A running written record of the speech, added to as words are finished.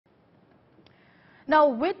Now,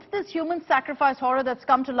 with this human sacrifice horror that's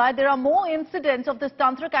come to light, there are more incidents of this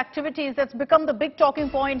tantric activities that's become the big talking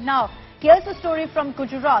point now. Here's a story from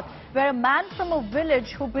Gujarat, where a man from a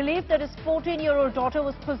village who believed that his 14-year-old daughter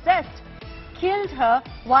was possessed killed her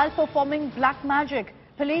while performing black magic.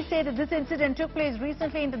 Police say that this incident took place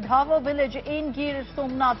recently in the Dhawa village in Gir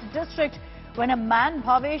Somnath district, when a man,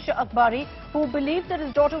 Bhavesh Akbari, who believed that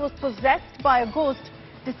his daughter was possessed by a ghost,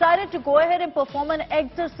 decided to go ahead and perform an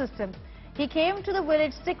exorcism. He came to the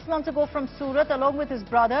village 6 months ago from Surat along with his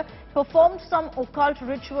brother, performed some occult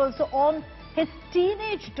rituals on his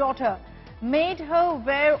teenage daughter, made her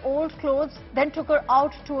wear old clothes, then took her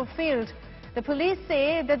out to a field. The police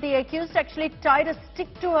say that the accused actually tied a stick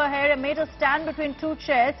to her hair and made her stand between two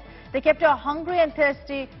chairs. They kept her hungry and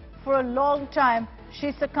thirsty for a long time.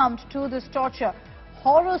 She succumbed to this torture.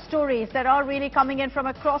 Horror stories that are really coming in from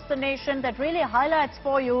across the nation that really highlights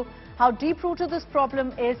for you how deep-rooted this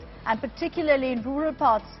problem is, and particularly in rural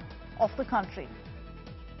parts of the country.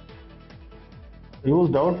 He was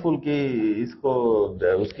doubtful कि इसको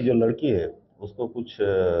उसकी जो लड़की है उसको कुछ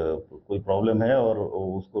कोई problem है और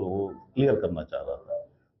उसको वो क्लियर करना चाह रहा था.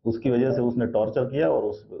 उसकी वजह से उसने टॉर्चर किया और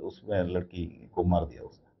उसमें लड़की को मार दिया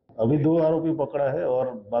उसने. अभी 2 आरोपी पकड़ा है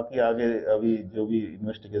और बाकी आगे अभी जो भी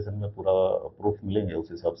इन्वेस्टिगेशन में पूरा प्रूफ मिलेंगे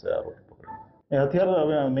उस हिसाब से आरोपी पकड़ेंगे. हथियार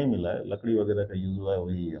हमें नहीं मिला है, लकड़ी वगैरह का यूज हुआ है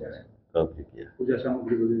वही हमने कब्जे किया. पूजा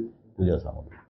सामग्री